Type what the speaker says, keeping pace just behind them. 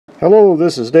Hello,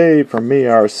 this is Dave from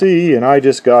MERC, and I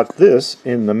just got this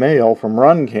in the mail from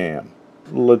Runcam.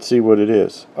 Let's see what it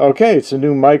is. Okay, it's a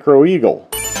new Micro Eagle.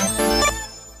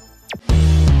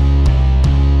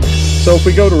 So if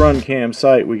we go to Runcam's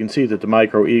site, we can see that the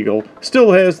Micro Eagle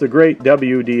still has the great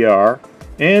WDR,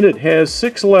 and it has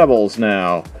 6 levels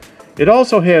now. It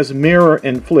also has mirror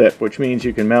and flip, which means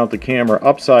you can mount the camera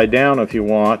upside down if you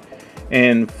want,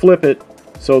 and flip it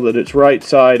so that it's right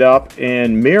side up,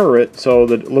 and mirror it so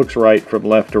that it looks right from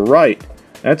left to right.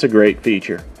 That's a great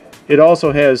feature. It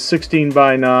also has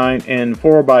 16:9 and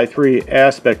 4:3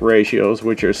 aspect ratios,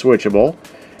 which are switchable,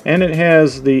 and it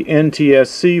has the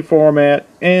NTSC format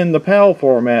and the PAL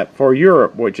format for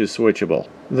Europe, which is switchable.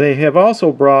 They have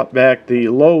also brought back the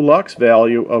low lux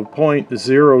value of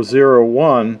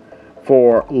 0.001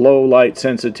 for low light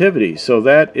sensitivity, so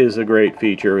that is a great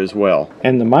feature as well.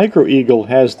 And the Micro Eagle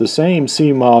has the same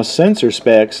CMOS sensor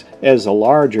specs as the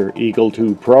larger Eagle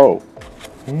 2 Pro.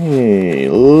 Hey,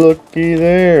 looky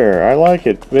there. I like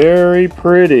it. Very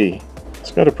pretty. It's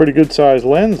got a pretty good sized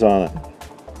lens on it.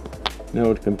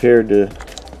 Note compared to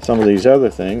some of these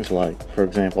other things, like for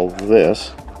example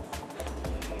this.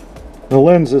 The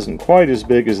lens isn't quite as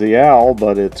big as the OWL,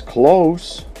 but it's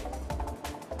close.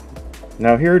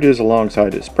 Now here it is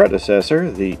alongside its predecessor,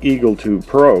 the Eagle 2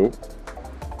 Pro.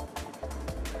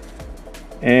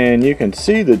 And you can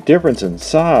see the difference in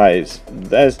size.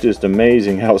 That's just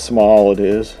amazing how small it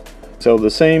is. So the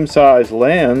same size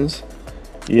lens,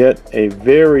 yet a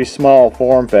very small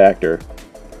form factor.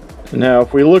 Now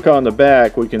if we look on the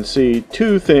back, we can see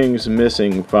 2 things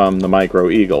missing from the Micro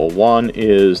Eagle. One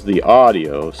is the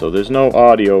audio, so there's no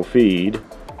audio feed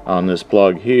on this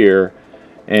plug here,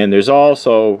 and there's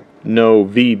also no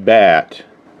VBAT.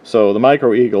 So the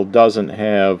Micro Eagle doesn't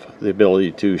have the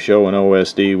ability to show an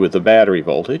OSD with the battery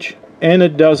voltage, and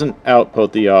it doesn't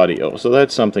output the audio, so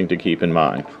that's something to keep in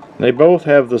mind. They both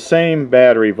have the same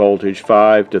battery voltage,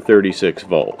 5 to 36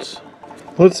 volts.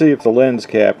 Let's see if the lens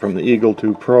cap from the Eagle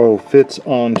 2 Pro fits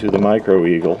onto the Micro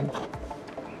Eagle.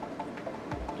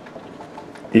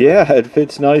 Yeah, it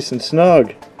fits nice and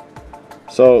snug.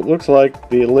 So it looks like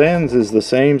the lens is the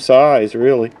same size,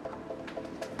 really.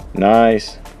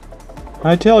 Nice.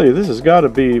 I tell you, this has got to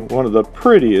be one of the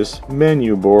prettiest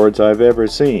menu boards I've ever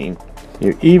seen.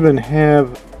 You even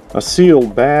have a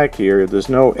sealed back here. There's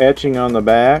no etching on the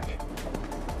back.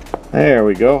 There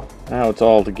we go. Now it's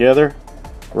all together,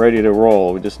 ready to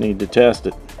roll. We just need to test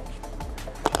it.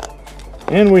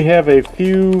 And we have a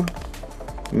few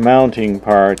mounting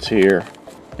parts here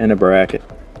and a bracket.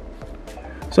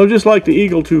 So just like the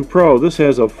Eagle 2 Pro, this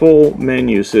has a full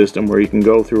menu system where you can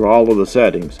go through all of the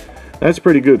settings. That's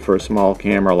pretty good for a small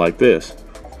camera like this.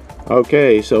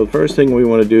 Okay, so the first thing we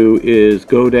want to do is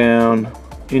go down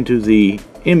into the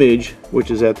image, which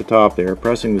is at the top there,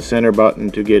 pressing the center button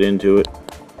to get into it.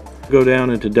 Go down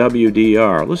into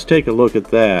WDR. Let's take a look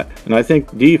at that. And I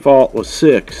think default was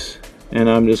 6, and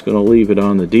I'm just going to leave it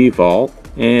on the default.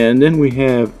 And then we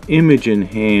have image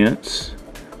enhance.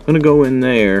 I'm going to go in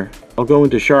there. I'll go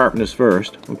into sharpness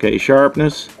first. Okay,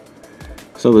 sharpness.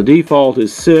 So the default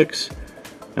is 6.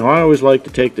 Now I always like to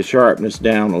take the sharpness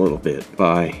down a little bit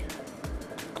by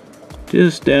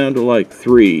just down to like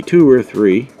 3, 2 or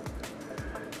 3.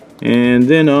 And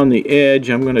then on the edge,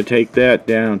 I'm going to take that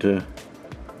down to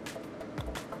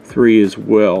 3 as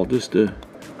well, just to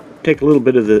take a little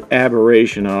bit of the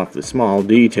aberration off the small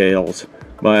details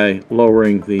by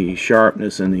lowering the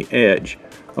sharpness and the edge.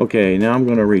 Okay, now I'm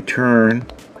going to return.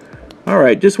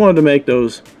 Alright, just wanted to make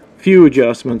those few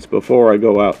adjustments before I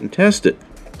go out and test it.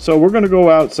 So we're going to go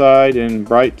outside in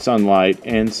bright sunlight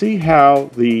and see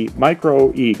how the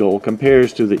Micro Eagle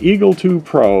compares to the Eagle 2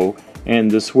 Pro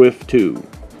and the Swift 2.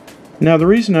 Now the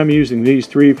reason I'm using these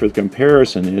 3 for the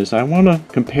comparison is I want to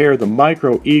compare the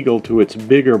Micro Eagle to its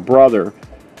bigger brother,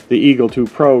 the Eagle 2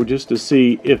 Pro, just to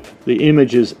see if the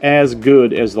image is as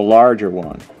good as the larger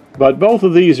one. But both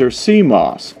of these are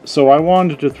CMOS, so I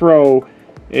wanted to throw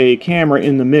a camera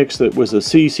in the mix that was a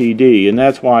CCD, and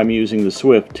that's why I'm using the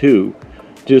Swift 2,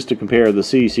 just to compare the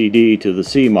CCD to the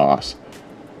CMOS.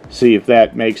 See if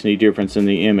that makes any difference in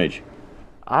the image.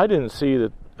 I didn't see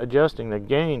that adjusting the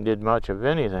gain did much of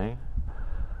anything.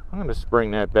 I'm going to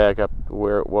bring that back up to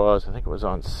where it was. I think it was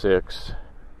on 6.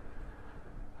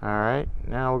 Alright,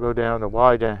 now we'll go down to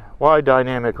wide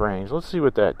dynamic range. Let's see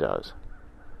what that does.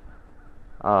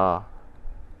 Oh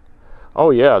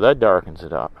yeah, that darkens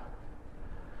it up.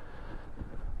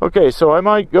 Okay, so I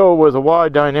might go with a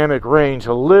wide dynamic range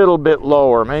a little bit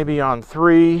lower, maybe on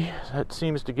 3. That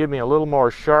seems to give me a little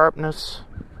more sharpness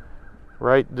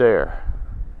right there.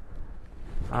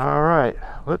 Alright,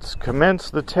 let's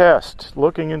commence the test,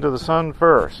 looking into the sun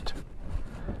first.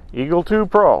 Eagle 2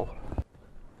 Pro.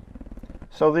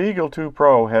 So the Eagle 2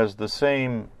 Pro has the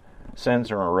same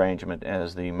sensor arrangement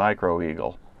as the Micro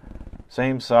Eagle.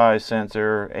 Same size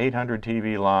sensor, 800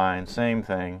 TV line, same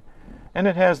thing. And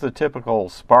it has the typical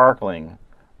sparkling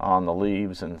on the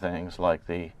leaves and things like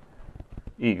the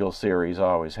Eagle series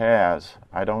always has.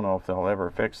 I don't know if they'll ever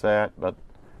fix that, but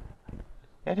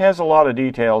it has a lot of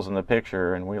details in the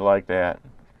picture, and we like that.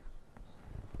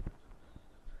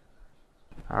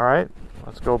 Alright,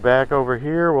 let's go back over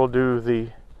here. We'll do the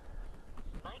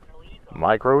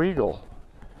Micro Eagle.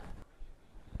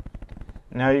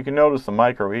 Now you can notice the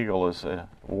Micro Eagle is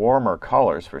warmer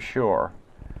colors for sure.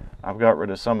 I've got rid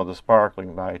of some of the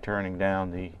sparkling by turning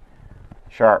down the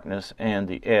sharpness and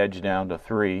the edge down to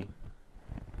 3.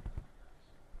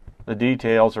 The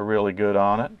details are really good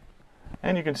on it.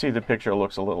 And you can see the picture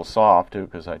looks a little soft too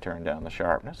because I turned down the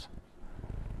sharpness.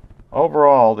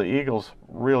 Overall, the Eagles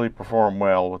really perform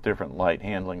well with different light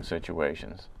handling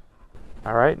situations.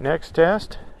 Alright, next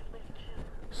test.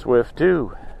 Swift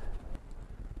 2.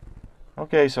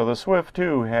 Okay, so the Swift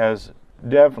 2 has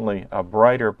definitely a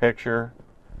brighter picture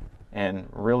and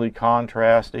really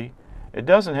contrasty. It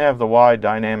doesn't have the wide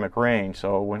dynamic range,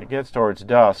 so when it gets towards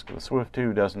dusk, the Swift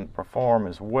 2 doesn't perform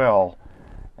as well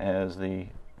as the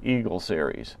Eagle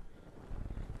series.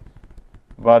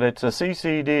 But it's a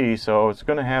CCD, so it's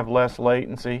going to have less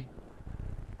latency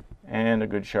and a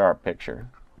good sharp picture.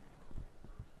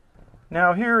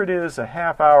 Now here it is a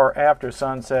half hour after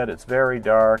sunset. It's very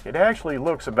dark. It actually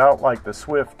looks about like the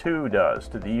Swift 2 does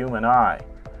to the human eye.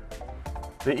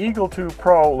 The Eagle 2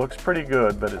 Pro looks pretty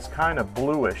good, but it's kind of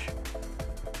bluish.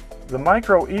 The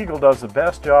Micro Eagle does the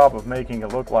best job of making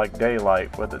it look like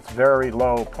daylight with its very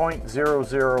low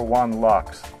 0.001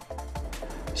 lux.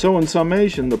 So in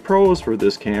summation, the pros for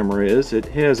this camera is it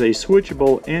has a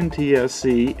switchable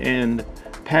NTSC and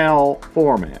PAL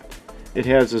format. It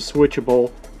has a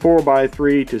switchable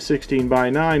 4x3 to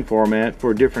 16x9 format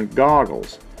for different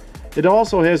goggles. It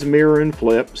also has mirror and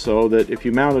flip so that if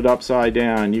you mount it upside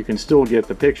down you can still get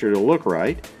the picture to look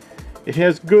right. It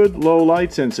has good low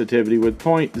light sensitivity with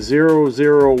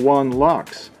 0.001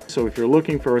 lux. So if you're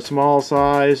looking for a small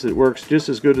size that works just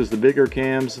as good as the bigger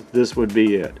cams, this would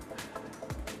be it.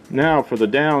 Now for the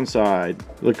downside.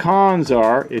 The cons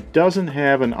are it doesn't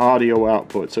have an audio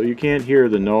output, so you can't hear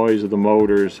the noise of the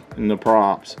motors and the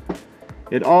props.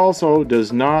 It also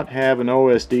does not have an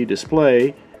OSD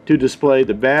display to display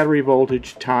the battery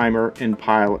voltage, timer, and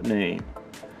pilot name.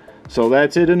 So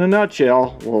that's it in a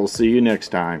nutshell. We'll see you next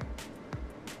time.